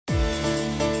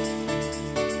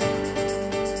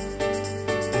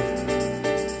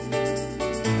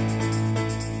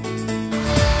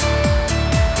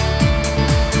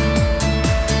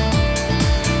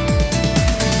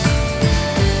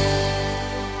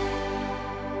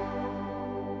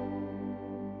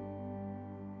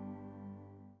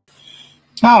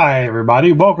Hi,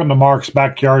 everybody. Welcome to Mark's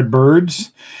Backyard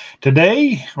Birds.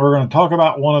 Today, we're going to talk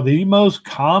about one of the most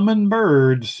common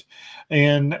birds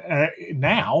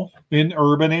now in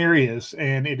urban areas,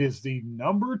 and it is the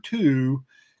number two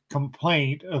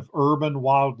complaint of urban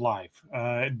wildlife.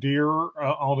 Deer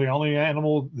are the only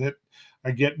animal that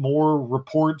get more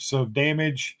reports of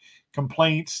damage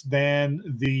complaints than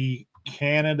the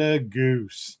Canada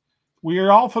goose. We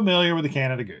are all familiar with the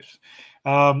Canada goose.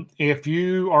 If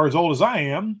you are as old as I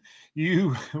am,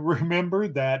 you remember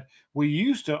that we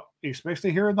used to,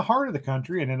 especially here in the heart of the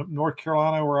country and in North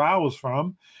Carolina, where I was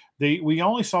from, we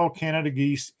only saw Canada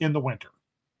geese in the winter.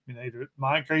 They'd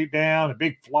migrate down in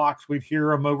big flocks. We'd hear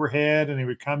them overhead, and they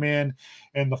would come in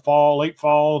the fall, late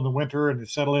fall, in the winter, and they'd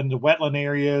settle into wetland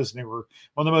areas. And they were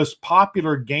one of the most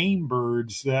popular game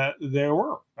birds that there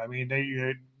were.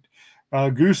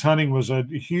 Goose hunting was a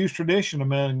huge tradition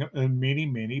among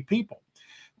many people.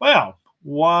 Well,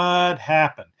 what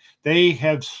happened? They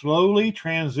have slowly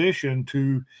transitioned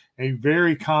to a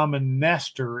very common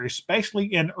nester, especially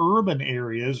in urban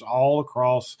areas all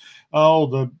across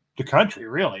the country,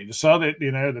 really. The southern,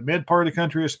 the mid part of the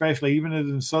country, especially, even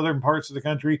in the southern parts of the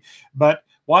country. But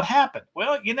what happened?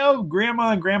 Well,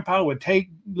 grandma and grandpa would take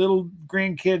little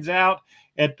grandkids out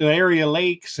at the area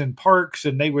lakes and parks,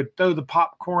 and they would throw the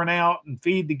popcorn out and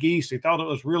feed the geese. They thought it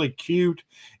was really cute,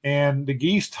 and the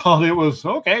geese thought it was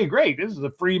okay, great. This is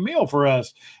a free meal for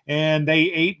us. And they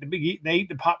ate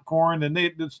the popcorn and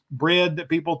this bread that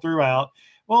people threw out.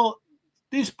 Well,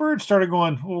 these birds started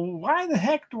going, well, why the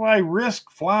heck do I risk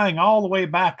flying all the way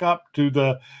back up to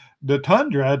the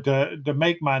tundra to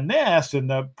make my nest in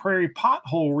the prairie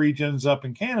pothole regions up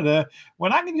in Canada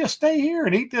when I can just stay here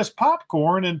and eat this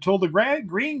popcorn until the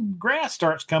green grass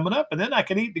starts coming up, and then I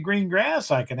can eat the green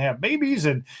grass, I can have babies,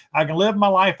 and I can live my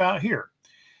life out here.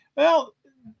 Well,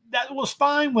 that was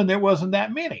fine when there wasn't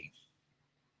that many.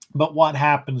 But what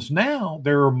happens now,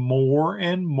 there are more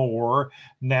and more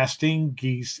nesting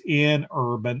geese in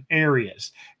urban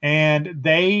areas, and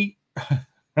they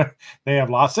they have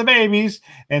lots of babies.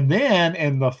 And then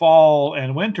in the fall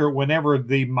and winter, whenever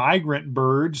the migrant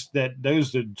birds,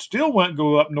 those that still won't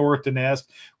go up north to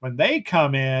nest, when they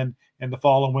come in the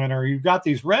fall and winter, you've got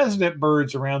these resident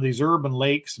birds around these urban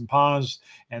lakes and ponds,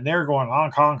 and they're going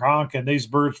honk, honk, honk, and these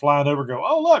birds flying over go,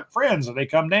 oh, look, friends, and they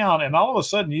come down, and all of a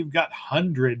sudden you've got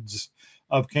hundreds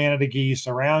of Canada geese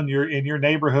around in your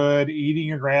neighborhood eating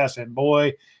your grass, and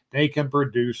boy, they can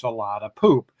produce a lot of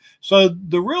poop. So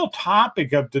the real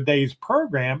topic of today's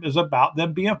program is about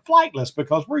them being flightless,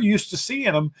 because we're used to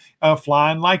seeing them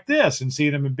flying like this and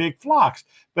seeing them in big flocks.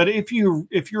 But if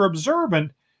you're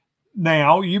observant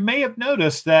now, you may have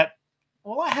noticed that,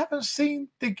 well, I haven't seen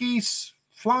the geese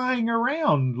flying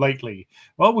around lately.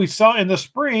 Well, we saw in the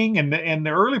spring and the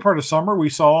early part of summer, we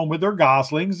saw them with their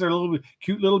goslings, their little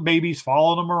cute little babies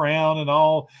following them around and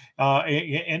all,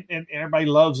 and everybody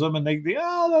loves them, and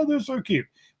they're so cute.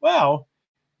 Well,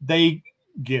 they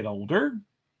get older,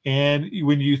 and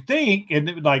when you think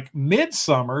in like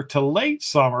midsummer to late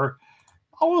summer,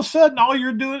 all of a sudden, all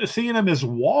you're doing is seeing them is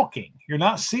walking. You're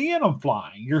not seeing them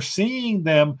flying. You're seeing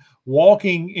them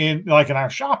walking in, like in our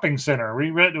shopping center.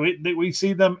 We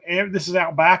see them. This is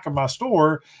out back of my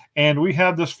store, and we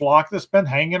have this flock that's been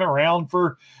hanging around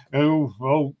for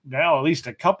now at least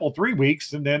a couple 3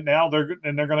 weeks, and then now they're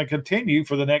going to continue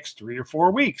for the next 3 or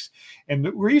 4 weeks. And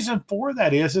the reason for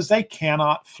that is they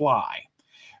cannot fly.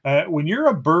 When you're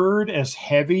a bird as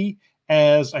heavy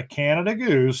as a Canada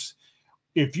goose,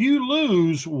 if you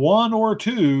lose one or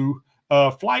two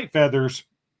flight feathers,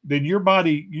 then your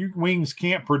wings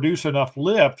can't produce enough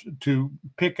lift to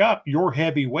pick up your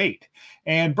heavy weight.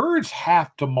 And birds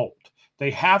have to molt.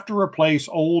 They have to replace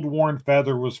old worn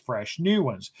feather with fresh new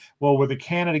ones. Well, with the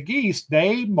Canada geese,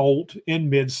 they molt in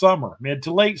midsummer, mid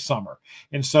to late summer.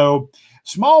 And so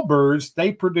small birds,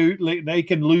 they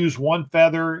can lose one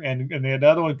feather, and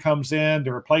another one comes in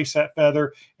to replace that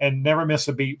feather and never miss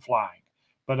a beat flying.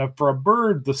 But for a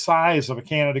bird the size of a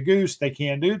Canada goose, they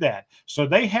can't do that. So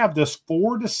they have this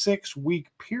 4 to 6 week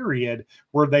period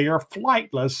where they are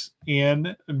flightless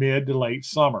in mid to late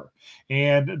summer.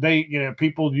 And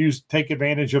people take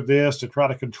advantage of this to try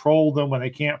to control them when they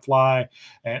can't fly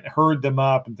and herd them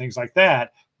up and things like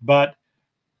that. But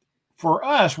for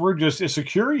us, it's a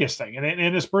curious thing,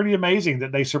 and it's pretty amazing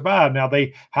that they survive. Now,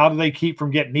 how do they keep from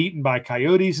getting eaten by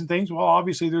coyotes and things? Well,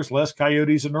 obviously there's less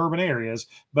coyotes in urban areas,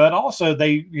 but also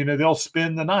they'll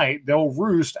spend the night, they'll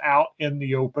roost out in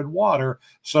the open water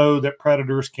so that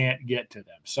predators can't get to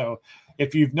them. So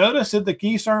if you've noticed that the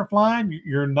geese aren't flying,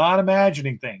 you're not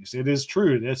imagining things. It is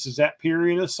true. This is that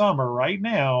period of summer right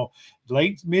now,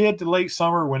 mid to late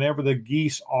summer, whenever the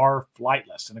geese are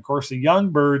flightless. And of course, the young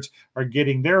birds are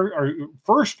getting their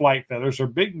first flight feathers are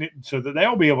big, so that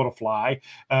they'll be able to fly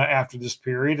after this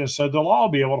period. And so they'll all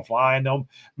be able to fly, and they'll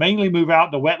mainly move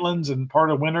out to wetlands and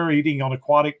part of winter, eating on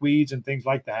aquatic weeds and things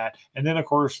like that. And then, of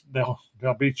course, they'll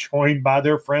be joined by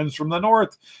their friends from the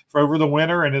north for over the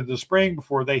winter and into the spring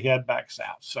before they head back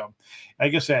south. So,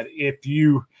 like I said, if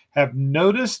you have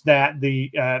noticed that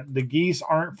the geese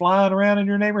aren't flying around in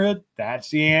your neighborhood, that's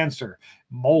the answer.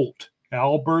 Molt. Now,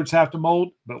 all birds have to molt,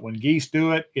 but when geese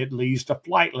do it, it leads to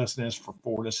flightlessness for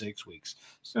 4 to 6 weeks.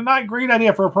 So, not a great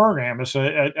idea for a program. It's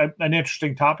an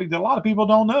interesting topic that a lot of people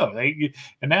don't know.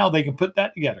 And now they can put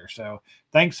that together. So,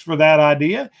 thanks for that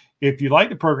idea. If you like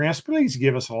the programs, please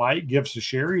give us a like, give us a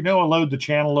share. I load the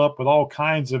channel up with all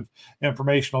kinds of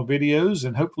informational videos,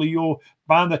 and hopefully you'll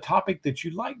find the topic that you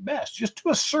like best. Just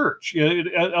do a search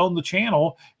on the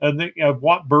channel of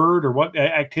what bird or what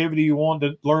activity you want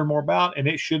to learn more about, and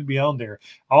it should be on there.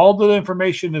 All the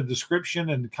information in the description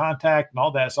and the contact and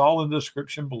all that's all in the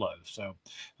description below. So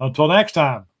until next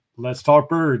time, let's talk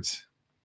birds.